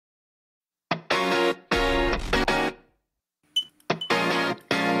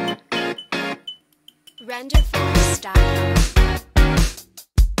Render for style.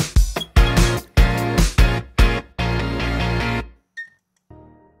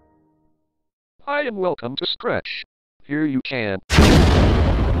 Hi and welcome to Scratch. Here you can.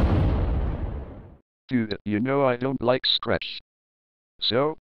 Dude, you know I don't like Scratch.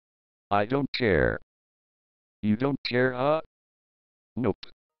 So? I don't care. You don't care, huh? Nope.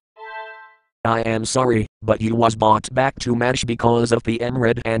 I am sorry, but you was brought back to Mash because of the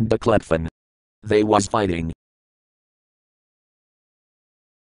Emred and the Clefin. They was fighting.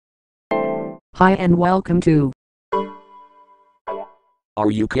 Hi and welcome to. Are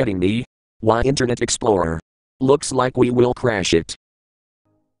you kidding me? Why Internet Explorer? Looks like we will crash it.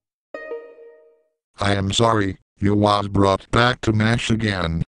 I am sorry, you was brought back to MASH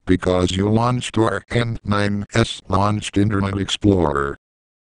again, because you launched your N9S launched Internet Explorer.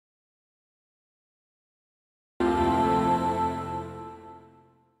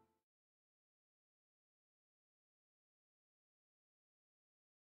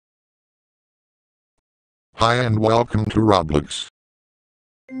 Hi and welcome to Roblox.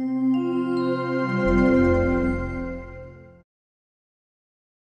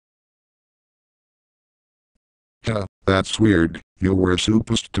 Yeah, that's weird, you were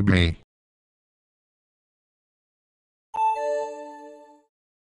supposed to be.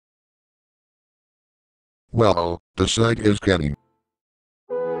 Well, the site is getting.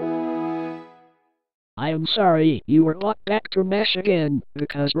 I am sorry, you were brought back to Mesh again,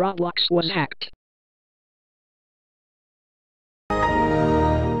 because Roblox was hacked.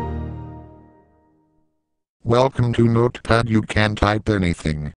 Welcome to Notepad, you can type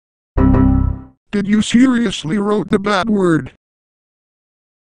anything. Did you seriously wrote the bad word?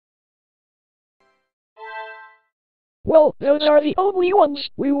 Well, those are the only ones.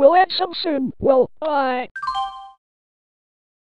 We will add some soon. Well, bye.